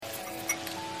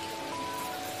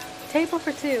Table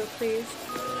for two, please.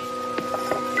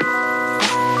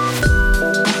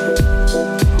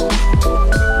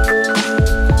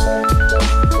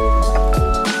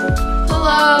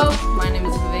 Hello, my name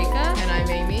is Viveka. And I'm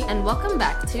Amy. And welcome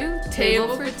back to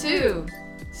Table for Two.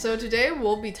 So today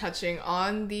we'll be touching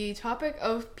on the topic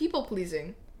of people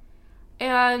pleasing.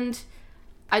 And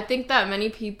I think that many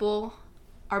people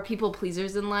are people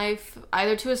pleasers in life,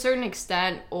 either to a certain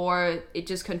extent or it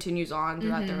just continues on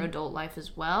throughout their adult life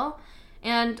as well.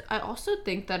 And I also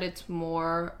think that it's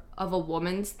more of a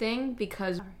woman's thing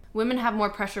because women have more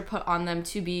pressure put on them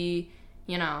to be,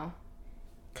 you know,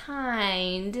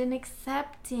 kind and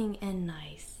accepting and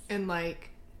nice. And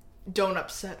don't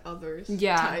upset others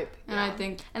type.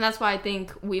 And and that's why I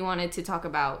think we wanted to talk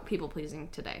about people pleasing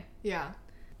today. Yeah.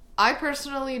 I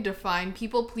personally define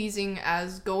people pleasing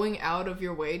as going out of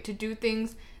your way to do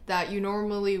things that you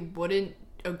normally wouldn't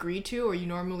agree to or you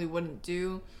normally wouldn't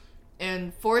do,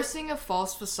 and forcing a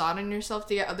false facade on yourself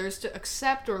to get others to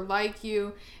accept or like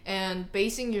you, and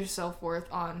basing your self-worth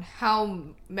on how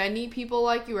many people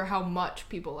like you or how much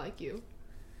people like you.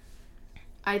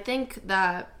 I think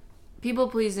that people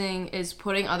pleasing is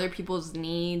putting other people's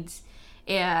needs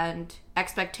and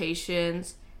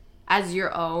expectations as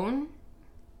your own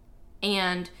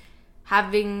and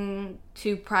having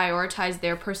to prioritize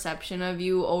their perception of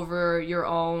you over your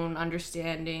own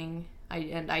understanding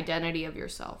and identity of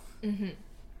yourself. Mm-hmm.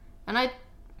 And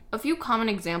a few common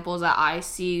examples that I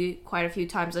see quite a few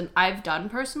times, and I've done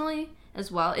personally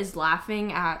as well, is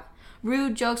laughing at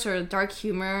rude jokes or dark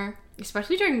humor,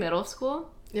 especially during middle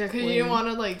school. Yeah, because you don't want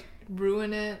to,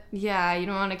 ruin it. Yeah, you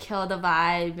don't want to kill the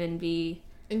vibe and be...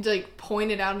 And,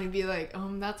 point it out and be like,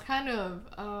 that's kind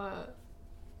of,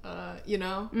 you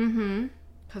know? Mm-hmm.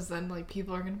 Because then,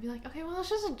 people are going to be like, okay, well, it's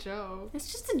just a joke.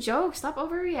 It's just a joke. Stop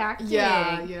overreacting.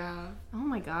 Yeah. Oh,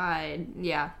 my God.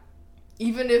 Yeah.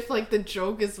 Even if, the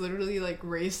joke is literally,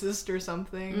 racist or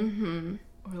something.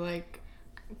 Mm-hmm. Or,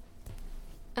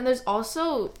 And there's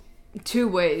also two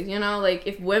ways, you know?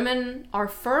 If women are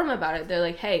firm about it, they're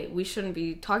like, hey, we shouldn't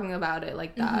be talking about it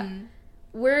like that. Mm-hmm.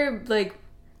 We're,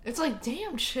 it's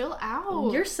damn, chill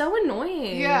out. You're so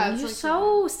annoying. Yeah, you're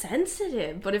so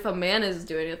sensitive. But if a man is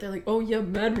doing it, they're like, oh, yeah,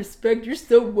 mad respect. You're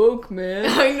so woke, man.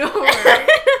 I know, right?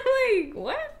 I'm like,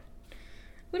 what?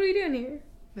 What are we doing here?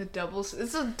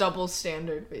 It's a double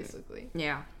standard, basically.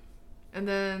 Yeah. And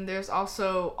then there's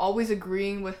also always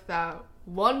agreeing with that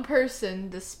one person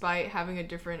despite having a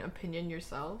different opinion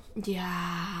yourself.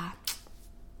 Yeah.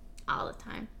 All the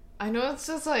time. I know it's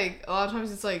just a lot of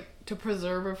times it's to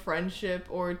preserve a friendship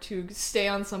or to stay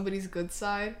on somebody's good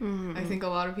side. Mm-hmm. I think a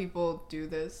lot of people do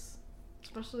this,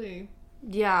 especially.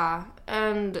 Yeah,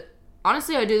 and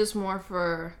honestly, I do this more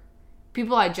for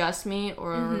people I just meet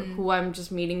or who I'm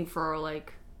just meeting for I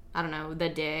don't know, the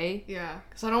day. Yeah,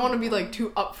 because I don't want to be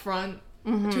too upfront,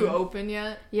 too open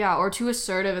yet. Yeah, or too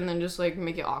assertive and then just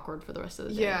make it awkward for the rest of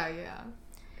the day. Yeah.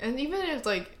 And even if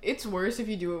it's worse if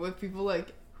you do it with people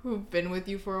who've been with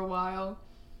you for a while.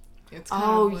 It's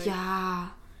kind of yeah.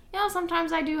 Yeah,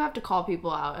 sometimes I do have to call people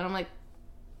out and I'm like,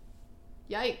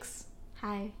 yikes.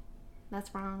 Hi,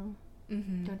 that's wrong.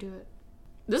 Mm-hmm. Don't do it.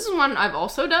 This is one I've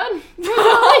also done.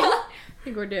 I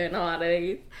think we're doing a lot of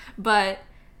these. But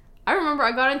I remember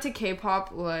I got into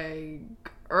K-pop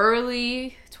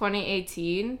early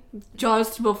 2018,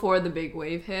 just before the big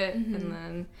wave hit. Mm-hmm. And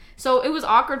then, so it was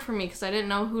awkward for me because I didn't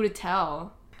know who to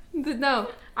tell. No,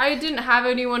 I didn't have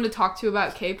anyone to talk to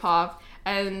about K-pop,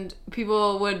 and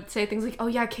people would say things like, oh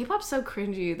yeah, K-pop's so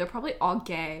cringy, they're probably all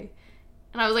gay.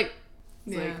 And I was like,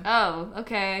 oh,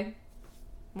 okay,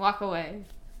 walk away.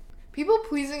 People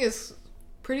pleasing is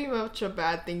pretty much a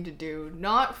bad thing to do,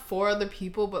 not for other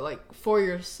people, but for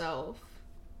yourself.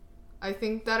 I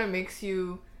think that it makes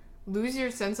you lose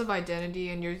your sense of identity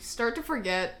and you start to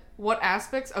forget what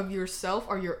aspects of yourself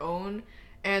are your own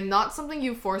and not something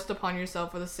you forced upon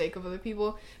yourself for the sake of other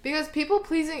people. Because people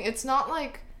pleasing, it's not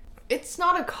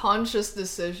a conscious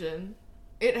decision.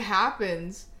 It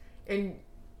happens, and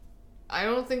I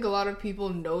don't think a lot of people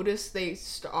notice they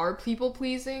are people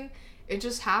pleasing. It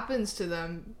just happens to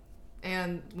them,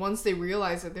 and once they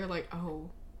realize it, they're like, oh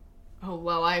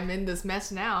well, I'm in this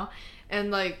mess now.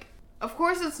 And of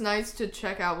course it's nice to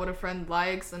check out what a friend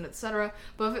likes and etc.,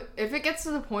 but if it gets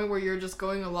to the point where you're just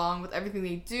going along with everything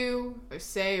they do or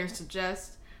say or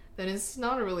suggest, then it's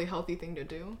not a really healthy thing to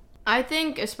do. I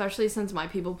think, especially since my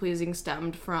people-pleasing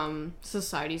stemmed from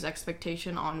society's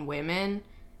expectation on women,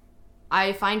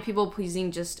 I find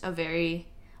people-pleasing just a very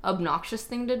obnoxious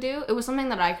thing to do. It was something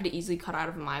that I could easily cut out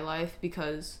of my life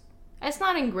because it's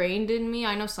not ingrained in me.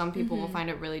 I know some people will find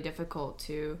it really difficult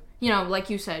to,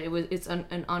 like you said, it's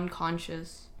an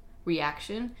unconscious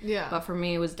reaction. Yeah. But for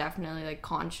me, it was definitely like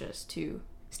conscious to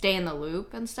stay in the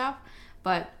loop and stuff.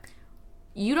 But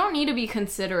you don't need to be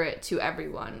considerate to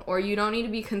everyone, or you don't need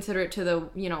to be considerate to the,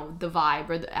 you know, the vibe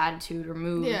or the attitude or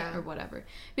mood or whatever.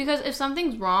 Because if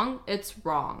something's wrong, it's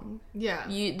wrong. Yeah.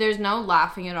 There's no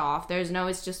laughing it off. There's no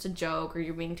it's just a joke or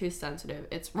you're being too sensitive.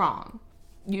 It's wrong.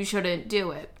 You shouldn't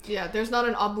do it. Yeah, there's not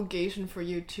an obligation for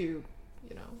you to,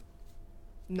 you know,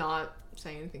 not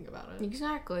say anything about it.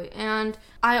 Exactly. And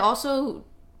I also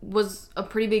was a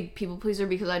pretty big people pleaser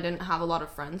because I didn't have a lot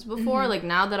of friends before. Like,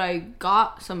 now that I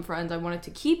got some friends, I wanted to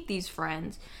keep these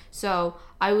friends. So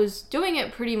I was doing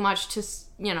it pretty much to,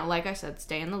 you know, like I said,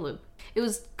 stay in the loop. It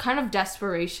was kind of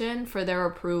desperation for their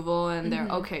approval and their,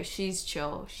 okay, she's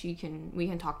chill. We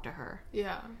can talk to her.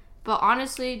 Yeah. But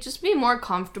honestly, just be more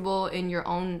comfortable in your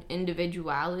own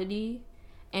individuality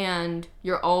and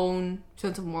your own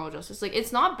sense of moral justice. Like,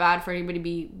 it's not bad for anybody to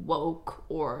be woke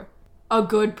or a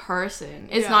good person.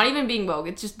 It's not even being woke.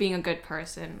 It's just being a good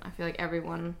person. I feel like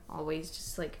everyone always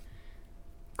just, like,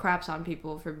 craps on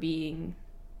people for being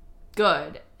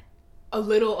good. A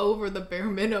little over the bare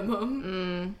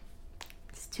minimum.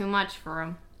 It's too much for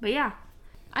them. But yeah.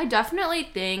 I definitely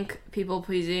think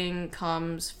people-pleasing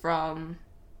comes from,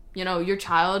 you know, your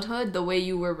childhood, the way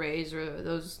you were raised, or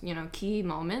those, you know, key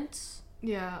moments.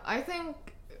 Yeah, I think,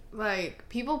 like,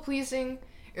 people-pleasing,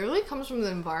 it really comes from the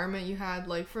environment you had.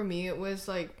 Like, for me, it was,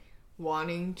 like,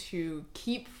 wanting to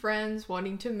keep friends,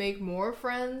 wanting to make more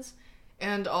friends,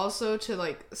 and also to,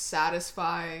 like,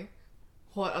 satisfy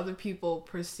what other people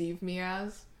perceive me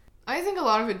as. I think a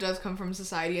lot of it does come from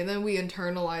society, and then we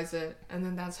internalize it, and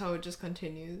then that's how it just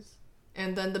continues.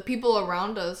 And then the people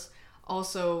around us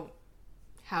also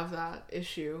have that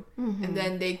issue, and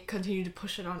then they continue to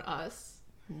push it on us.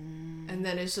 And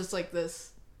then it's just like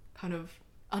this kind of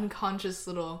unconscious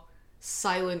little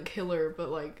silent killer, but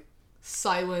like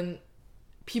silent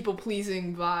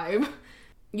people-pleasing vibe.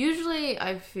 Usually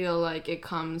I feel like it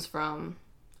comes from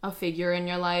a figure in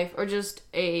your life, or just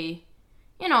a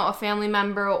family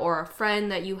member or a friend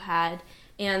that you had,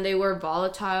 and they were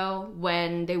volatile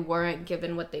when they weren't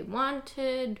given what they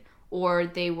wanted, or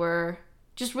they were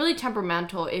just really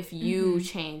temperamental if you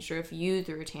changed or if you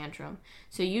threw a tantrum.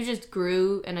 So you just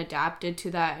grew and adapted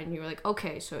to that, and you were like,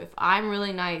 okay, so if I'm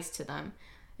really nice to them,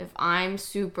 if I'm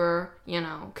super,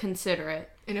 considerate,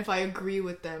 and if I agree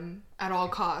with them at all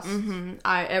costs,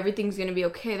 everything's gonna be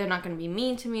okay. They're not gonna be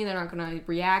mean to me. They're not gonna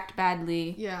react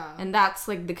badly. Yeah. And that's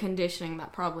like the conditioning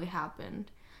that probably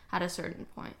happened at a certain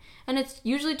point. And it's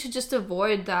usually to just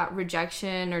avoid that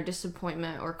rejection or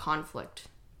disappointment or conflict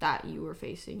that you were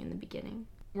facing in the beginning.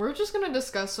 We're just gonna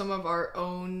discuss some of our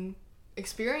own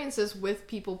experiences with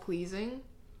people pleasing.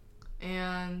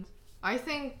 And I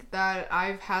think that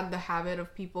I've had the habit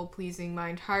of people pleasing my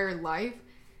entire life.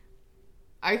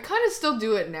 I kind of still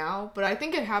do it now, but I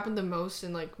think it happened the most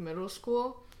in, like, middle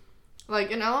school. Like,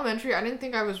 in elementary, I didn't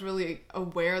think I was really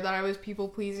aware that I was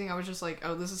people-pleasing. I was just like,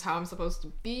 oh, this is how I'm supposed to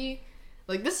be.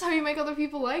 Like, this is how you make other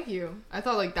people like you. I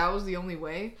thought, like, that was the only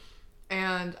way.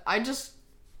 And I just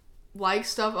like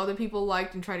stuff other people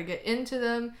liked and try to get into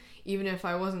them, even if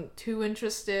I wasn't too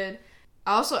interested.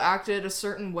 I also acted a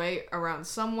certain way around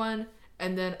someone,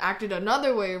 and then acted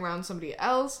another way around somebody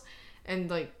else. And,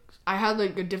 like, I had,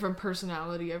 like, a different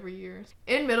personality every year.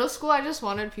 In middle school, I just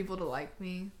wanted people to like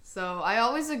me. So I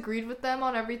always agreed with them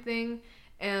on everything.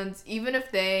 And even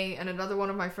if they and another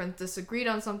one of my friends disagreed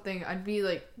on something, I'd be,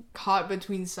 like, caught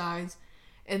between sides.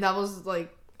 And that was,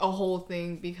 like, a whole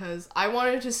thing, because I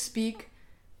wanted to speak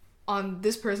on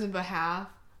this person's behalf.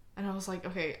 And I was like,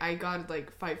 okay, I gotta,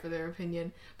 like, fight for their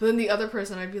opinion. But then the other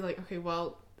person, I'd be like, okay,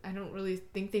 well, I don't really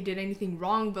think they did anything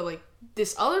wrong, but, like,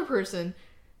 this other person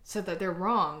said that they're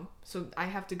wrong, so I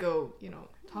have to go,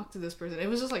 talk to this person. It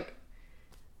was just, like,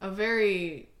 I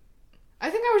think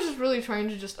I was just really trying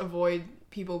to just avoid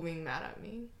people being mad at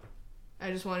me.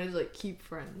 I just wanted to, like, keep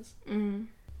friends.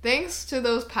 Thanks to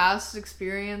those past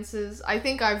experiences, I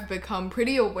think I've become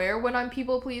pretty aware when I'm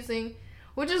people-pleasing,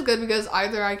 which is good, because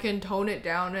either I can tone it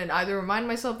down and either remind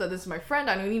myself that this is my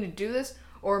friend, I don't need to do this,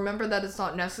 or remember that it's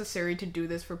not necessary to do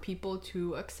this for people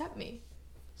to accept me.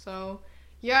 So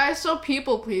yeah, I still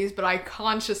people please, but I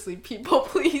consciously people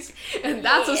please, and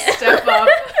that's a step up.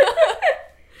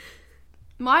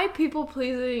 My people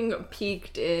pleasing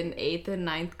peaked in 8th and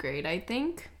 9th grade, I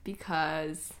think,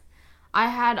 because I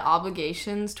had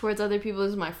obligations towards other people.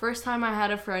 This is my first time I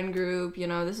had a friend group.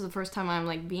 This is the first time I'm,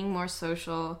 like, being more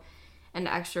social and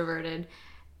extroverted.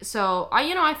 So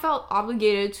I felt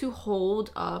obligated to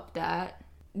hold up that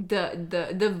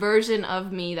the version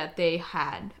of me that they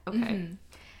had. Okay.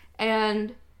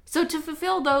 And So to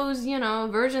fulfill those,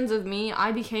 versions of me,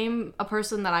 I became a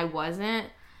person that I wasn't.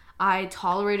 I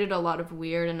tolerated a lot of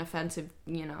weird and offensive,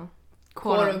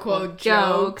 quote-unquote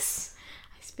jokes.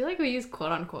 I feel like we use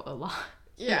quote-unquote a lot.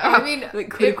 Yeah, I mean,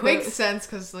 like, it makes sense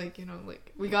because,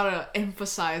 we gotta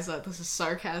emphasize that this is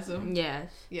sarcasm. Yes.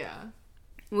 Yeah.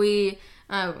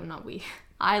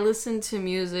 I listened to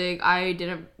music I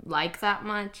didn't like that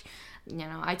much.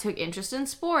 I took interest in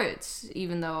sports,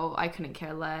 even though I couldn't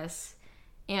care less.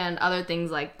 And other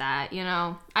things like that,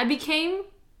 I became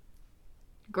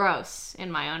gross,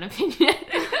 in my own opinion.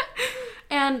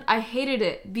 And I hated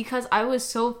it because I was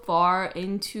so far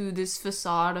into this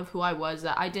facade of who I was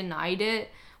that I denied it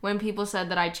when people said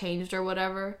that I changed or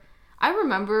whatever. I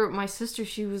remember my sister,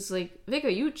 she was like,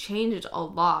 Vika, you changed a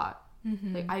lot.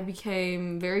 Mm-hmm. Like, I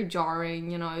became very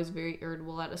jarring, I was very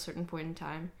irritable at a certain point in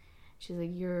time. She's like,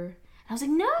 I was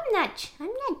like, no, I'm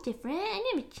not different.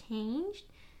 I never changed.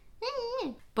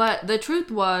 But the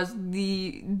truth was,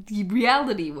 the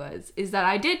reality is that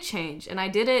I did change, and I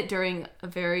did it during a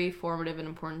very formative and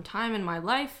important time in my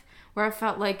life where I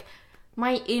felt like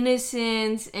my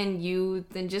innocence and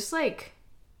youth and just like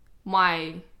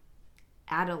my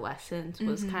adolescence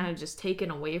was kind of just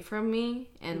taken away from me,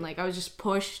 and like I was just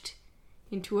pushed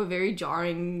into a very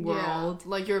jarring world. Yeah,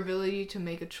 like your ability to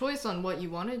make a choice on what you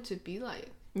wanted to be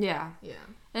like. Yeah. Yeah.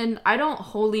 And I don't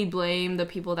wholly blame the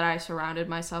people that I surrounded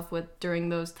myself with during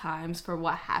those times for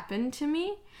what happened to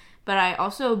me, but I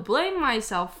also blame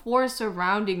myself for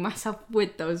surrounding myself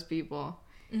with those people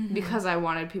because I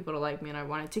wanted people to like me and I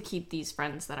wanted to keep these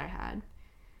friends that I had.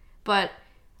 But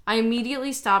I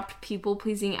immediately stopped people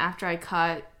pleasing after I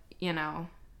cut,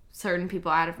 certain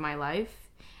people out of my life.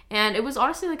 And it was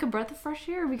honestly like a breath of fresh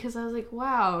air because I was like,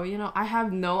 wow, I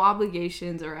have no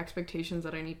obligations or expectations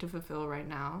that I need to fulfill right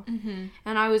now. Mm-hmm.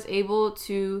 And I was able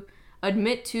to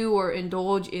admit to or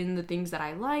indulge in the things that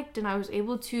I liked. And I was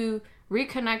able to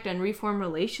reconnect and reform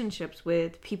relationships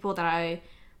with people that I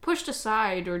pushed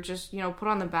aside or just, put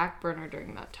on the back burner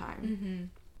during that time. Mm-hmm.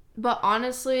 But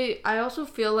honestly, I also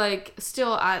feel like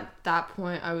still at that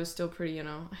point, I was still pretty, I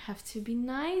have to be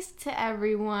nice to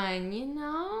everyone,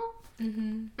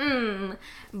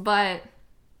 But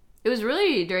it was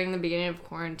really during the beginning of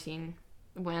quarantine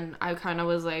when I kind of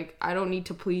was like, I don't need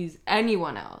to please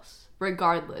anyone else,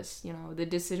 regardless. The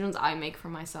decisions I make for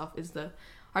myself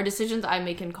are decisions I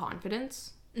make in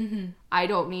confidence. Mm-hmm. I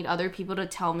don't need other people to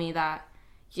tell me that,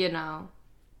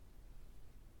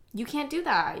 you can't do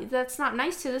that. That's not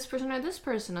nice to this person or this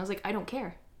person. I was like, I don't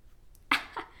care.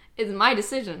 It's my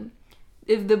decision.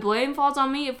 If the blame falls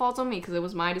on me, it falls on me because it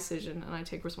was my decision and I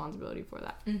take responsibility for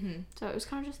that. Mm-hmm. So it was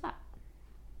kind of just that.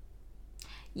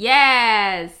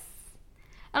 Yes!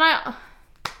 And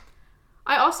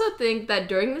I also think that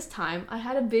during this time, I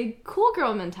had a big cool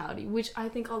girl mentality, which I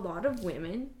think a lot of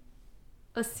women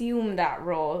assume that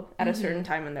role at a certain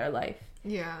time in their life.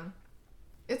 Yeah.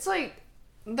 It's like,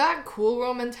 that cool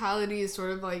girl mentality is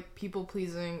sort of like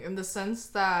people-pleasing in the sense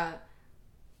that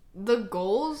the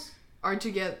goals are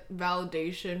to get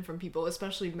validation from people,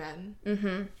 especially men.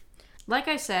 Mm-hmm. Like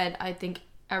I said, I think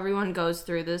everyone goes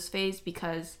through this phase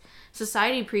because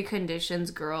society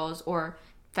preconditions girls or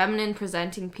feminine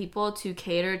presenting people to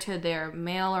cater to their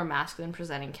male or masculine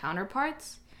presenting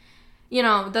counterparts.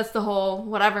 That's the whole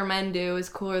whatever men do is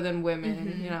cooler than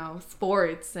women. Mm-hmm.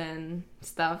 Sports and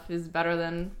stuff is better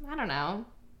than, I don't know.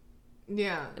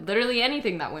 Yeah. Literally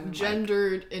anything that women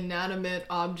gendered, inanimate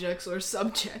objects or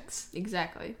subjects.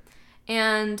 Exactly.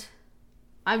 And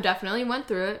I've definitely went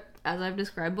through it, as I've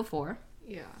described before.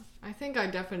 Yeah. I think I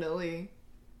definitely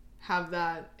have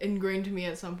that ingrained to me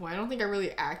at some point. I don't think I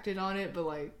really acted on it,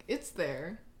 but, it's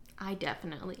there. I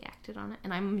definitely acted on it,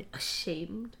 and I'm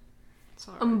ashamed.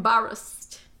 Sorry.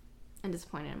 Embarrassed. And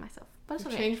disappointed in myself. But it's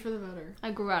okay. Changed for the better.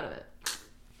 I grew out of it.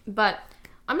 But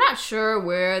I'm not sure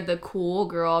where the cool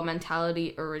girl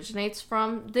mentality originates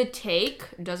from. The Take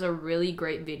does a really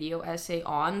great video essay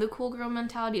on the cool girl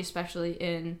mentality, especially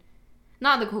in,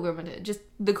 not the cool girl mentality, just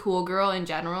the cool girl in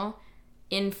general,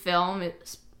 in film,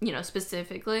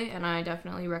 specifically, and I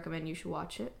definitely recommend you should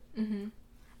watch it. Mm-hmm.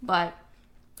 But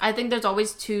I think there's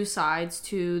always two sides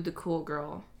to the cool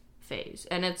girl phase,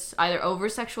 and it's either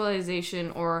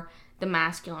over-sexualization or the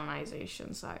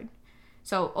masculinization side.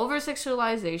 So,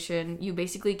 over-sexualization, you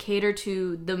basically cater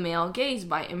to the male gaze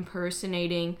by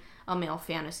impersonating a male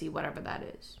fantasy, whatever that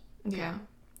is. Okay? Yeah.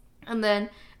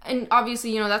 And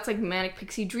obviously, that's like Manic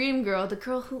Pixie Dream Girl, the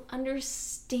girl who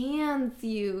understands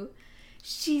you.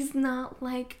 She's not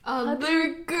like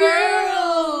other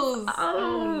girls.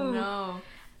 Oh, no.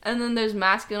 And then there's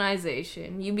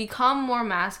masculinization. You become more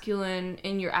masculine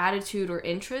in your attitude or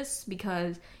interests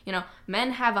because, you know,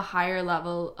 men have a higher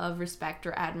level of respect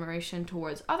or admiration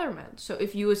towards other men. So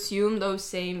if you assume those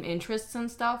same interests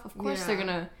and stuff, of course they're going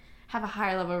to have a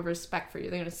higher level of respect for you.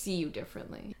 They're going to see you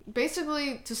differently.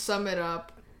 Basically, to sum it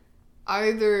up,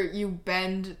 either you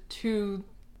bend to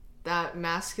that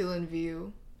masculine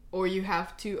view or you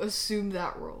have to assume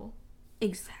that role.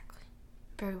 Exactly.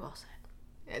 Very well said.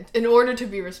 In order to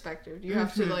be respected, you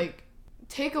have to, like,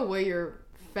 take away your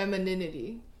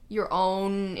femininity. Your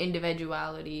own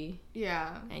individuality.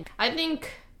 Yeah. And I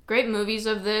think great movies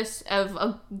of this, of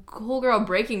a cool girl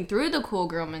breaking through the cool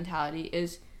girl mentality,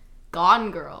 is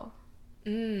Gone Girl.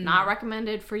 Not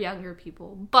recommended for younger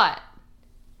people, but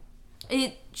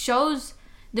it shows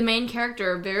the main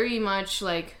character very much,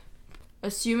 like,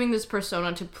 assuming this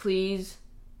persona to please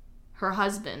her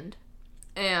husband.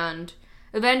 And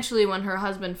eventually, when her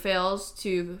husband fails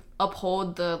to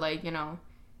uphold the, like, you know,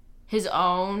 his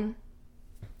own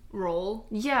role.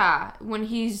 Yeah, when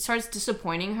he starts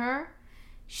disappointing her,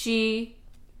 she's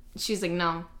like,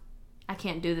 no, I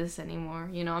can't do this anymore.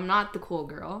 You know, I'm not the cool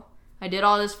girl. I did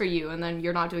all this for you, and then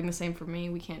you're not doing the same for me.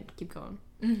 We can't keep going.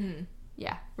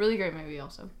 Yeah, really great movie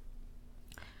also.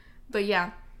 But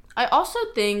yeah, I also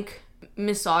think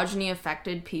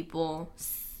misogyny-affected people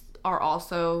are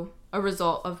also a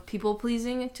result of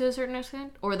people-pleasing to a certain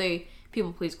extent, or they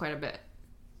people-please quite a bit.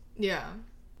 Yeah.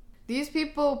 These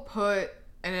people put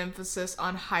an emphasis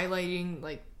on highlighting,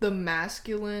 like, the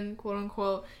masculine,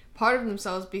 quote-unquote, part of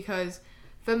themselves because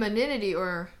femininity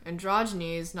or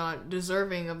androgyny is not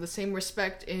deserving of the same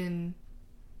respect in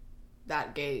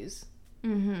that gaze.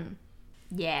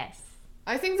 Yes.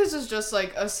 I think this is just,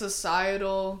 like, a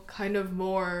societal, kind of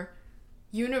more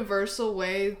universal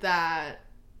way that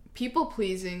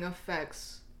people-pleasing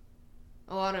affects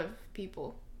a lot of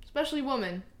people, especially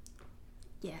women.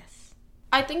 Yes.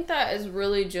 I think that is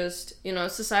really just, you know,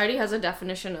 society has a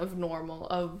definition of normal,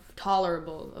 of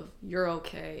tolerable, of you're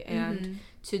okay. And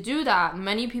to do that,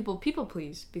 many people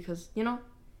please because, you know,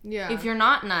 if you're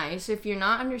not nice, if you're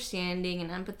not understanding and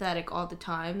empathetic all the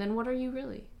time, then what are you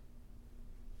really?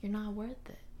 You're not worth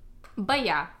it. But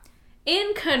yeah,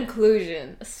 in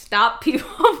conclusion, stop people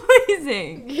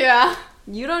pleasing. Yeah.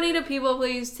 You don't need to people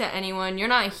please to anyone. You're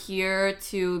not here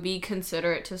to be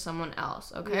considerate to someone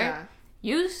else, okay? Yeah.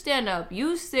 You stand up.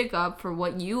 You stick up for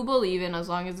what you believe in as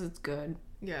long as it's good.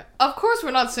 Yeah. Of course,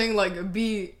 we're not saying, like,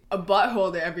 be a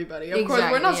butthole to everybody. Of course,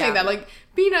 we're not saying that. Like,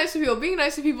 be nice to people. Being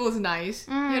nice to people is nice,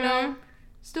 you know?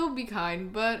 Still be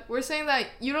kind. But we're saying that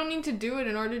you don't need to do it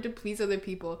in order to please other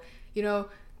people. You know,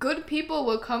 good people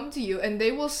will come to you and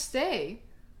they will stay.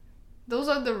 Those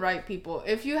are the right people.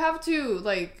 If you have to,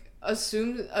 like,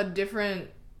 assume a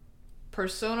different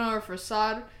persona or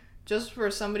facade just for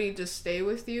somebody to stay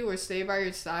with you or stay by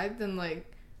your side, then,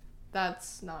 like,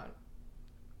 that's not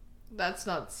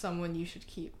someone you should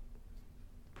keep.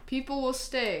 People will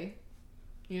stay.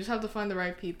 You just have to find the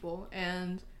right people.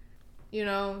 And, you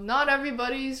know, not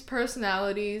everybody's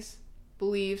personalities,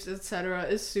 beliefs, etc.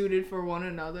 is suited for one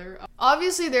another.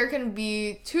 Obviously, there can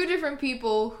be two different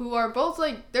people who are both,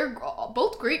 like, they're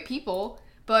both great people,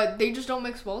 but they just don't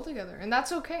mix well together. And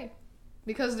that's okay.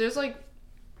 Because there's, like,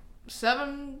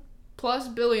 7+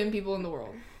 billion people in the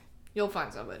world. You'll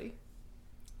find somebody.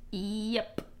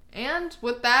 Yep. And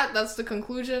with that, that's the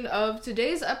conclusion of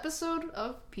today's episode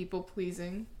of People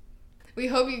Pleasing. We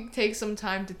hope you take some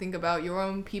time to think about your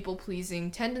own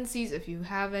people-pleasing tendencies, if you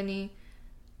have any.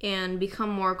 And become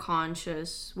more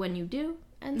conscious when you do,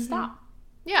 and stop.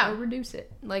 Yeah. Or reduce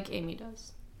it, like Amy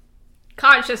does.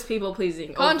 Conscious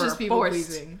people-pleasing. Conscious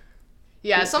people-pleasing.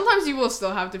 Yeah, sometimes you will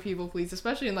still have to people-please,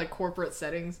 especially in, like, corporate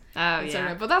settings. Oh,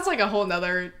 yeah. But that's, like, a whole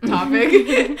nother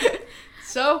topic.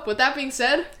 So, with that being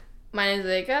said... My name is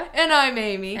Eka. And I'm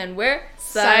Amy. And we're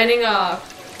signing off.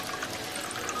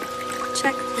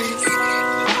 Check this.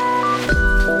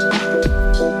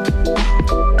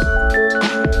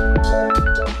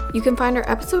 You can find our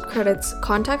episode credits,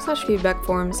 contact/feedback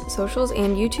forms, socials,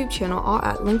 and YouTube channel all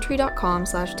at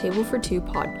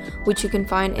linktree.com/tablefor2pod, which you can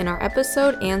find in our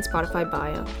episode and Spotify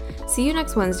bio. See you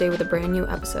next Wednesday with a brand new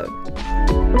episode.